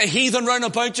talking about the heathen round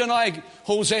about you now,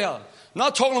 Hosea. I'm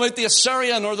not talking about the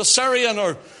Assyrian or the Syrian, or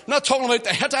I'm not talking about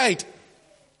the Hittite.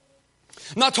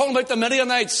 I'm not talking about the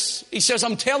Midianites. He says,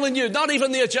 I'm telling you, not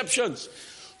even the Egyptians.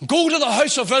 Go to the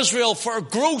house of Israel, for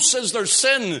gross is their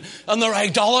sin and their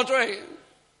idolatry.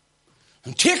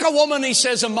 And take a woman, he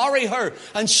says, and marry her.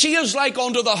 And she is like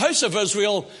unto the house of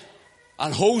Israel.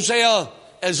 And Hosea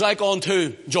is like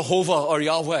unto Jehovah or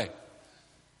Yahweh.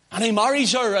 And he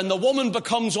marries her, and the woman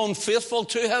becomes unfaithful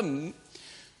to him.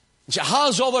 She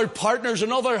has other partners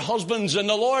and other husbands. And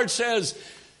the Lord says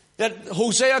that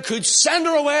Hosea could send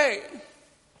her away.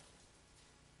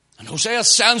 And Hosea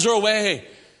sends her away.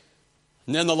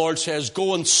 And then the Lord says,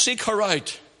 go and seek her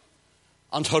out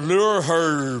and to lure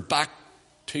her back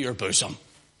to your bosom.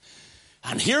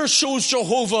 And here shows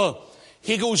Jehovah.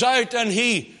 He goes out and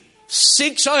he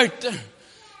seeks out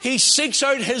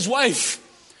his wife.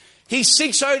 He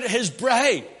seeks out his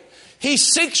bride. He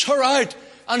seeks her out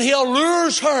and he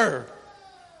allures her.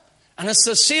 And it's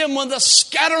the same with the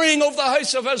scattering of the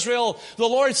house of Israel. The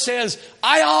Lord says,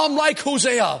 I am like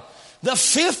Hosea, the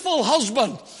faithful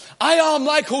husband. I am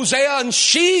like Hosea, and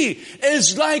she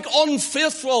is like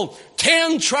unfaithful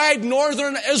 10-tribe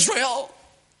northern Israel.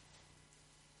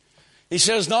 He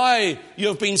says, now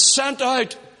you've been sent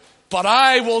out, but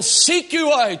I will seek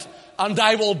you out and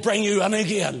I will bring you in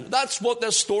again. That's what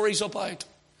this story's about.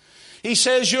 He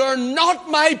says, you're not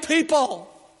my people.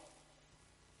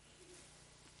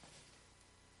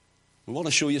 We want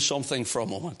to show you something for a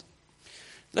moment.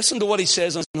 Listen to what he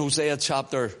says in Hosea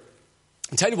chapter.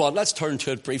 And tell you what, let's turn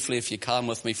to it briefly if you can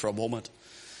with me for a moment.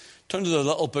 Turn to the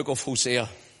little book of Hosea.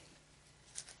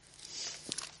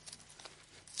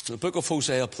 The book of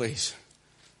Hosea, please.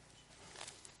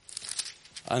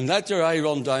 And let your eye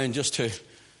run down just to,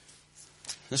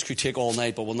 this could take all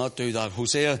night, but we'll not do that.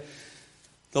 Hosea,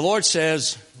 the Lord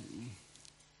says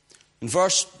in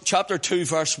chapter 2,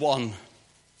 verse 1,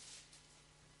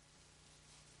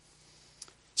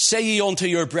 say ye unto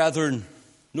your brethren,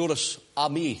 notice,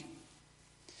 Ami,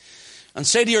 and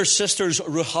say to your sisters,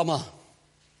 Ruhamah,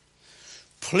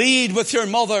 plead with your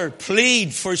mother,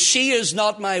 plead, for she is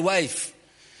not my wife,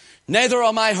 neither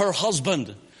am I her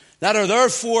husband. Let her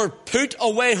therefore put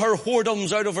away her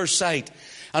whoredoms out of her sight,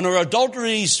 and her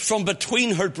adulteries from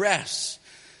between her breasts,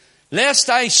 lest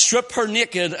I strip her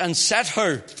naked and set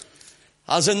her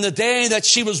as in the day that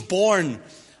she was born,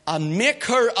 and make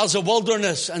her as a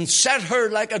wilderness, and set her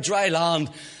like a dry land,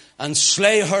 and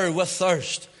slay her with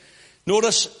thirst.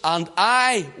 Notice, and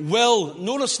I will,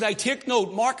 notice now, take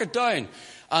note, mark it down,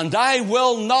 and I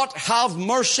will not have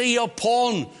mercy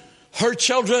upon her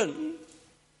children.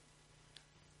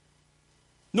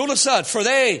 Notice that, for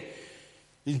they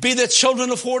be the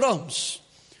children of whoredoms,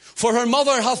 For her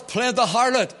mother hath played the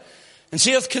harlot, and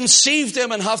she hath conceived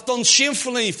him and hath done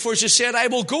shamefully. For she said, I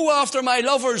will go after my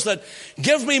lovers that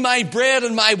give me my bread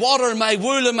and my water and my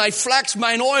wool and my flax,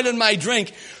 mine oil and my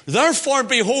drink. Therefore,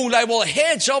 behold, I will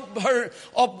hedge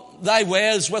up thy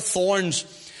ways with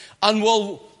thorns, and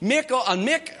will make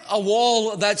a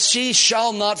wall that she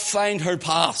shall not find her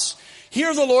paths.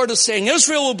 Here the Lord is saying,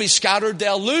 Israel will be scattered.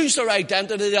 They'll lose their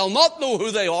identity. They'll not know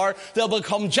who they are. They'll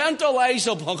become Gentiles.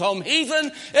 They'll become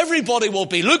heathen. Everybody will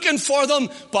be looking for them.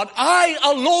 But I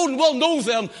alone will know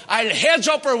them. I'll hedge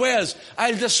up her ways.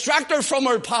 I'll distract her from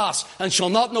her past, and she'll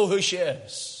not know who she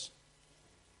is.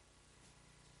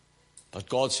 But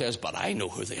God says, but I know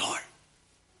who they are.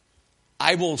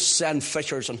 I will send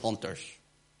fishers and hunters.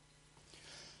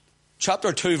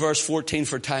 Chapter 2, verse 14,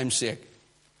 for time's sake.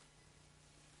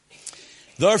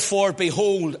 Therefore,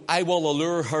 behold, I will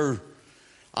allure her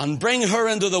and bring her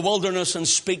into the wilderness and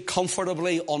speak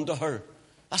comfortably unto her.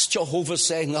 That's Jehovah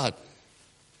saying that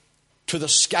to the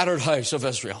scattered house of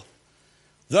Israel.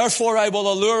 Therefore, I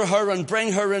will allure her and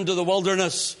bring her into the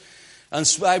wilderness, and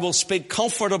I will speak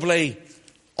comfortably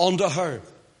unto her.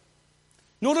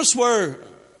 Notice where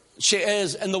she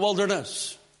is in the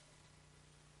wilderness.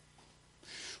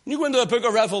 When you go into the book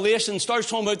of Revelation, it starts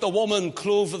talking about the woman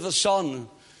clothed with the sun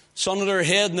at her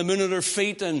head and the moon at her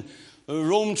feet, and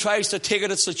Rome tries to take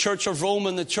it. It's the Church of Rome,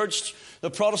 and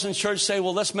the Protestant church say,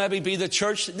 well, this maybe be the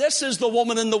church. This is the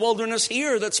woman in the wilderness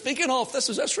here that's speaking of. This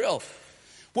is Israel.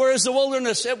 Whereas the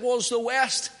wilderness, it was the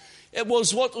West. It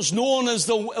was what was known as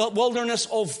the wilderness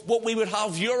of what we would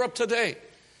have Europe today.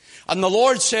 And the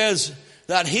Lord says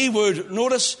that he would,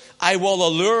 notice, I will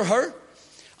allure her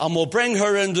and will bring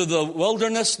her into the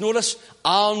wilderness, notice,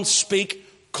 and speak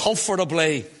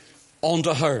comfortably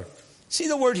unto her. See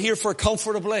the word here for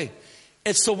comfortably?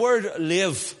 It's the word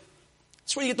live.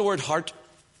 That's where you get the word heart.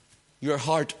 Your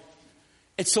heart.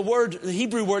 It's the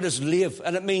Hebrew word is live,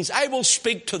 and it means I will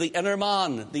speak to the inner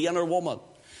man, the inner woman.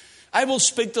 I will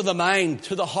speak to the mind,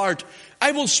 to the heart.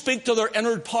 I will speak to their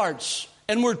inward parts.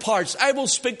 I will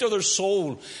speak to their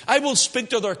soul. I will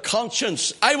speak to their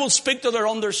conscience. I will speak to their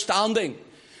understanding.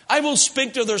 I will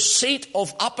speak to their seat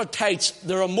of appetites,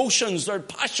 their emotions, their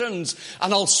passions,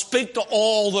 and I'll speak to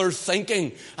all their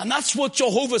thinking. And that's what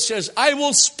Jehovah says. I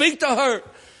will speak to her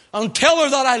and tell her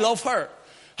that I love her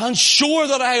and show her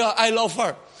that I love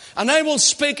her. And I will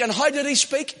speak. And how did he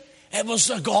speak? It was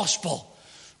the gospel.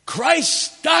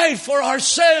 Christ died for our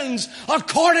sins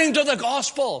according to the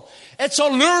gospel. It's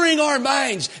alluring our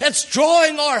minds. It's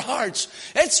drawing our hearts.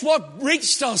 It's what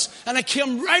reached us, and it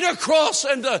came right across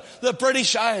into the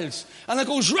British Isles, and it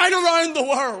goes right around the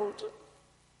world.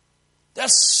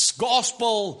 This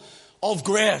gospel of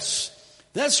grace,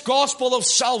 this gospel of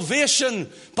salvation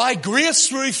by grace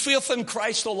through faith in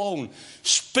Christ alone,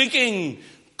 speaking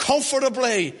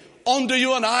comfortably unto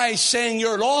you and I, saying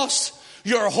you're lost,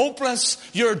 you're hopeless,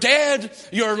 you're dead,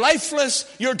 you're lifeless,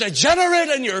 you're degenerate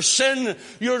in your sin,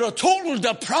 you're the total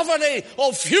depravity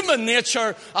of human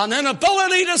nature and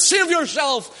inability to save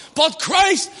yourself, but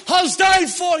Christ has died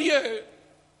for you.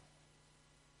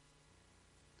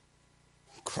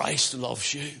 Christ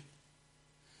loves you.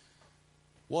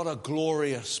 What a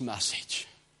glorious message.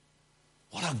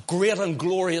 What a great and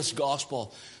glorious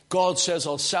gospel. God says,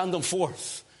 I'll send them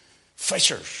forth,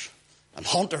 fishers and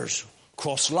hunters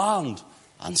across land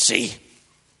and sea.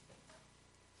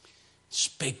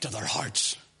 Speak to their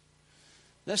hearts.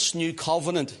 This new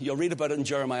covenant, you'll read about it in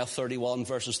Jeremiah 31,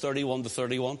 verses 31 to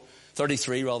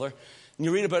 33 rather. And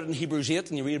you read about it in Hebrews 8,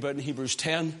 and you read about it in Hebrews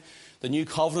 10. The new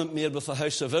covenant made with the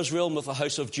house of Israel and with the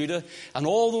house of Judah. And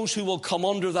all those who will come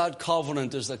under that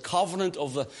covenant is the covenant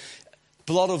of the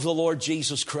blood of the Lord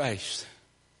Jesus Christ.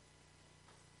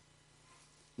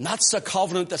 And that's the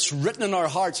covenant that's written in our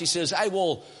hearts. He says, I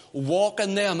will walk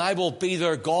in them. I will be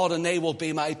their God, and they will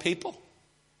be my people.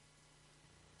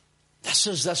 This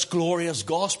is this glorious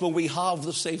gospel we have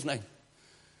this evening.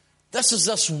 This is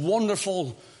this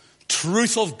wonderful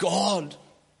truth of God.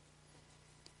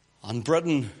 And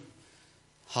Britain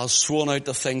has thrown out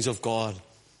the things of God.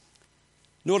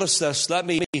 Notice this. Let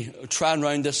me try and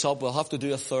round this up. We'll have to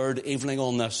do a third evening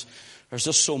on this. There's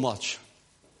just so much.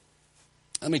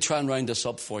 Let me try and round this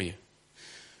up for you.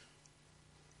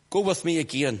 Go with me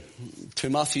again to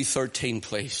Matthew 13,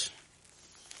 please.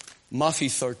 Matthew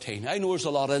 13. I know there's a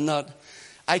lot in that.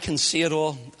 I can see it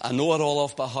all. I know it all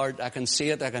off by heart. I can see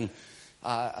it.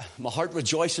 My heart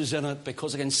rejoices in it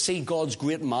because I can see God's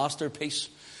great masterpiece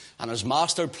and his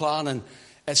master plan. And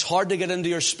it's hard to get into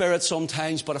your spirit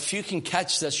sometimes, but if you can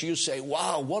catch this, you say,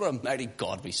 wow, what a mighty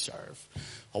God we serve.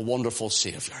 A wonderful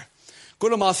Savior. Go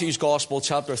to Matthew's Gospel,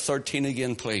 chapter 13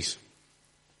 again, please.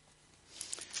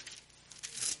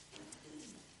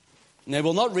 Now, I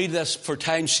will not read this for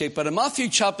time's sake, but in Matthew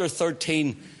chapter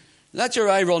 13, let your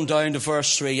eye run down to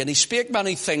verse 3. And he spake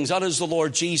many things, that is the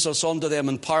Lord Jesus, unto them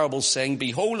in parables, saying,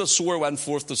 Behold, a sower went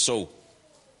forth to sow.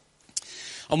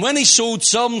 And when he sowed,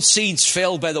 some seeds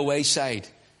fell by the wayside,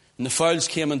 and the fowls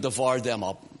came and devoured them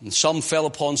up. And some fell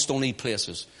upon stony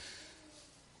places.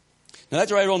 Now let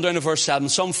your eye run down to verse 7.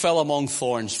 Some fell among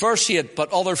thorns. Verse 8,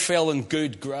 but other fell in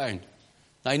good ground.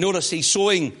 Now notice he's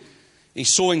sowing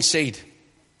seed.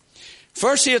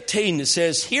 Verse 18, it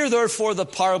says, Hear therefore the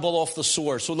parable of the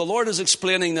sower. So the Lord is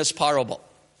explaining this parable.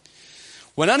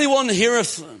 When anyone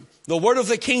heareth the word of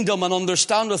the kingdom and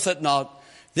understandeth it not,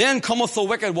 then cometh the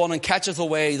wicked one and catcheth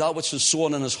away that which is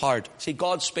sown in his heart. See,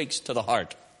 God speaks to the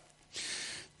heart.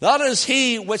 That is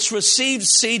he which received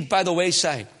seed by the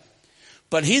wayside.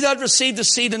 But he that received the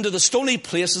seed into the stony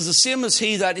place is the same as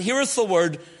he that heareth the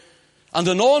word, and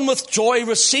anon with joy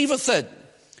receiveth it.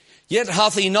 Yet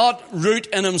hath he not root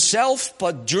in himself,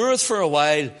 but dureth for a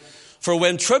while. For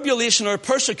when tribulation or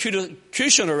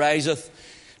persecution ariseth,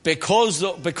 because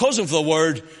of the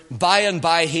word, by and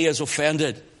by he is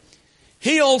offended.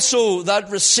 He also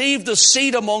that received the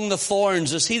seed among the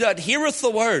thorns is he that heareth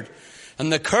the word, and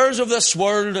the cares of this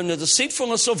world and the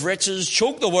deceitfulness of riches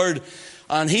choke the word,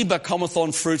 and he becometh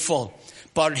unfruitful.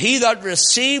 But he that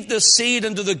received the seed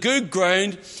into the good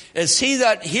ground is he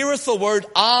that heareth the word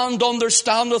and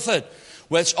understandeth it,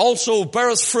 which also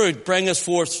beareth fruit, bringeth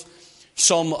forth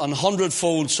some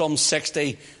 100-fold, some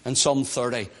 60, and some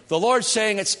 30. The Lord's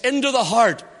saying it's into the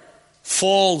heart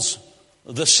falls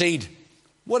the seed.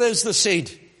 What is the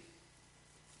seed?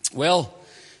 Well,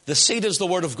 the seed is the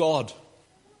word of God.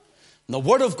 And the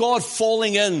word of God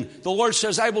falling in, the Lord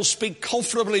says, I will speak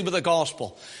comfortably with the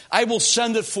gospel. I will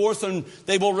send it forth and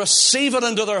they will receive it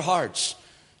into their hearts.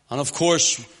 And of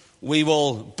course, we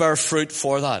will bear fruit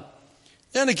for that.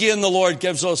 Then again, the Lord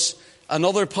gives us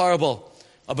another parable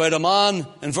about a man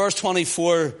in verse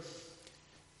 24.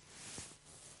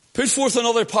 Put forth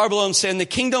another parable and saying, the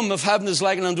kingdom of heaven is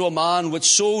likened unto a man which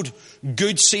sowed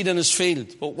good seed in his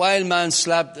field. But while man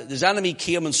slept, his enemy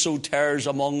came and sowed tares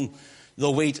among the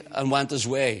wheat and went his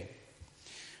way.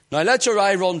 Now let your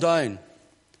eye run down.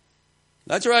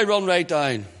 Let your eye run right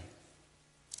down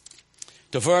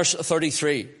to verse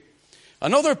 33.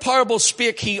 Another parable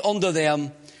spake he unto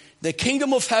them. The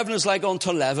kingdom of heaven is like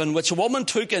unto leaven, which a woman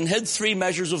took and hid 3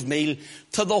 measures of meal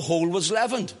till the whole was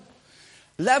leavened.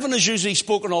 Leaven is usually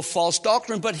spoken of false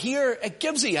doctrine, but here it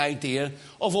gives the idea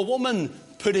of a woman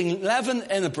putting leaven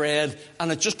in a bread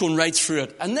and it just going right through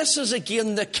it. And this is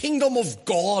again the kingdom of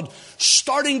God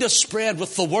starting to spread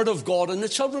with the word of God and the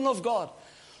children of God.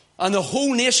 And the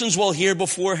whole nations will hear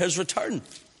before his return.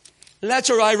 Let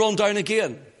your eye run down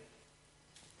again.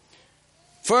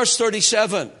 Verse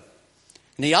 37.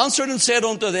 And he answered and said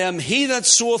unto them, He that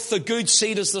soweth the good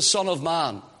seed is the Son of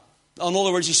Man. In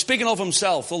other words, he's speaking of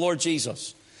himself, the Lord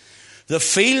Jesus. The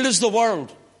field is the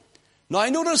world. Now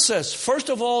notice this. First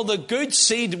of all, the good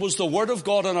seed was the word of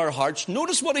God in our hearts.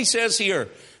 Notice what he says here,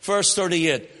 verse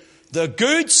 38. The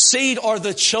good seed are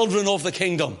the children of the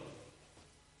kingdom.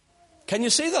 Can you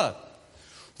see that?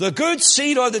 The good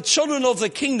seed are the children of the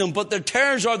kingdom, but the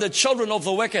tares are the children of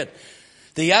the wicked.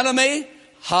 The enemy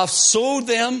hath sowed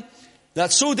them.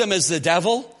 That sowed them is the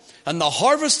devil. And the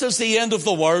harvest is the end of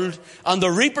the world, and the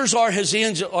reapers are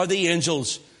the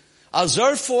angels. As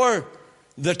therefore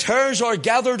the tares are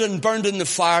gathered and burned in the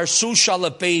fire, so shall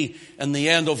it be in the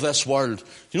end of this world.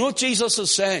 You know what Jesus is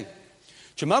saying? Do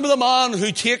you remember the man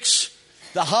who takes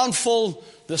the handful,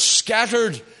 the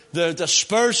scattered, the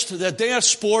dispersed, the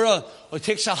diaspora, who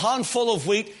takes a handful of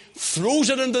wheat, throws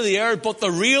it into the air, but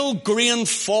the real grain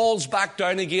falls back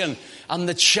down again, and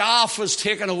the chaff is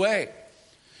taken away?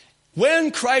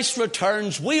 When Christ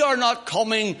returns, we are not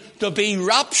coming to be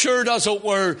raptured, as it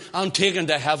were, and taken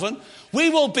to heaven. We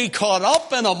will be caught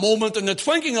up in a moment, in the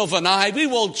twinkling of an eye. We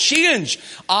will change,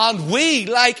 and we,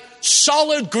 like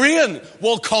solid grain,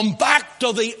 will come back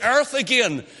to the earth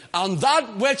again. And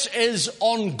that which is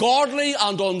ungodly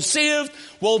and unsaved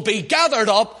will be gathered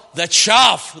up, the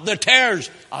chaff, the tares,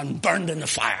 and burned in the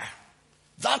fire.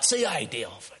 That's the idea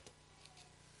of it.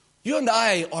 You and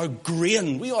I are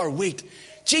grain. We are wheat.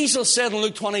 Jesus said in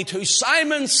Luke 22,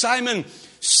 Simon, Simon,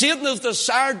 Satan has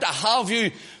desired to have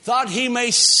you, that he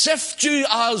may sift you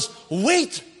as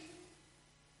wheat.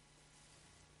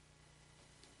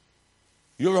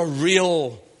 You're a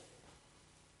real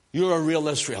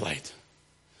Israelite,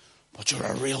 but you're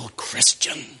a real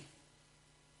Christian.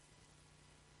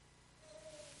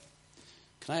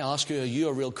 Can I ask you, are you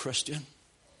a real Christian?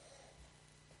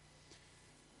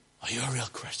 Are you a real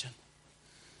Christian?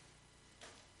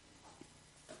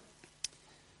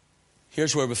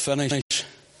 Here's where we finish.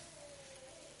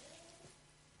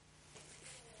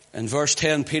 In verse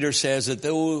 10, Peter says that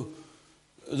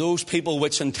those people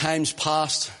which in times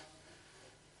past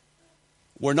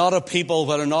were not a people,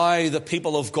 but are now the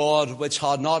people of God, which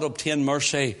had not obtained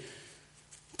mercy,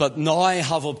 but now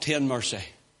have obtained mercy.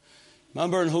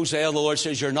 Remember in Hosea, the Lord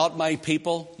says, you're not my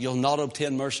people, you'll not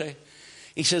obtain mercy.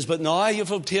 He says, but now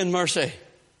you've obtained mercy.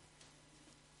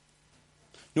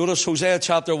 Notice Hosea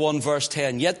chapter 1 verse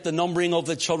 10. Yet the numbering of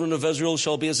the children of Israel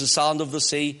shall be as the sand of the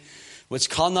sea, which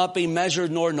cannot be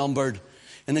measured nor numbered.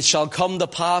 And it shall come to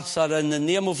pass that in the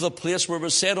name of the place where it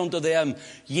was said unto them,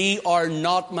 ye are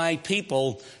not my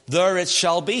people, there it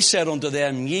shall be said unto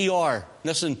them, ye are,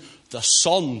 listen, the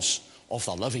sons of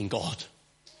the living God.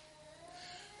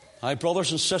 My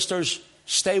brothers and sisters,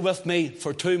 stay with me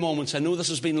for 2 moments. I know this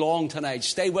has been long tonight.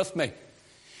 Stay with me.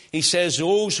 He says,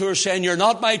 those who are saying, you're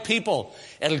not my people,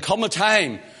 it'll come a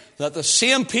time that the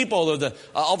same people,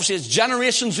 obviously it's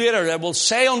generations later, that will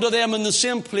say unto them in the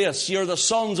same place, you're the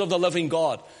sons of the living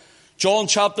God. John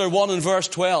chapter 1 and verse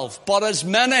 12. But as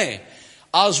many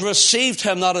as received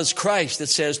him, that is Christ, it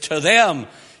says, to them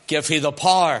give he the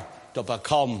power to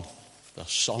become the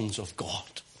sons of God.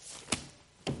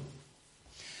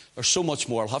 There's so much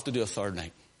more. I'll have to do a third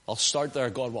night. I'll start there,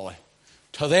 God willing.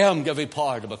 To them give he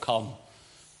power to become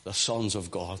the sons of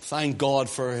God. Thank God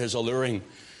for his alluring,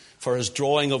 for his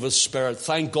drawing of his Spirit.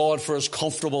 Thank God for his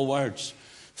comfortable words.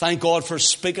 Thank God for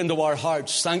speaking to our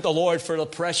hearts. Thank the Lord for the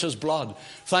precious blood.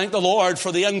 Thank the Lord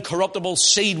for the incorruptible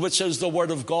seed, which is the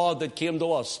Word of God that came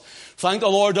to us. Thank the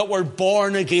Lord that we're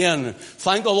born again.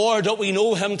 Thank the Lord that we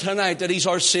know him tonight, that he's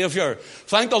our Savior.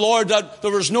 Thank the Lord that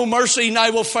there was no mercy,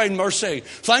 now we'll find mercy.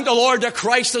 Thank the Lord that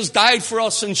Christ has died for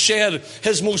us and shed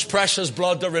his most precious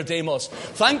blood to redeem us.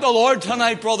 Thank the Lord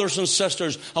tonight, brothers and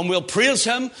sisters, and we'll praise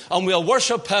him, and we'll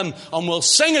worship him, and we'll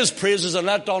sing his praises, and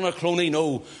let Donna Cloney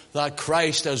know that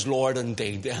Christ is Lord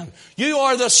indeed. Then you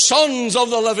are the sons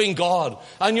of the living God,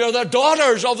 and you're the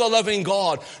daughters of the living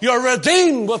God. You're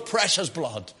redeemed with precious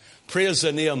blood. Praise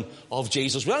the name of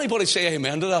Jesus. Will anybody say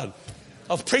amen to that?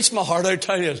 I've preached my heart out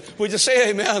to you. Would you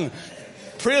say amen?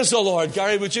 Praise the Lord.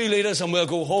 Gary, would you lead us and we'll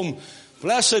go home.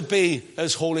 Blessed be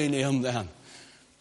his holy name then.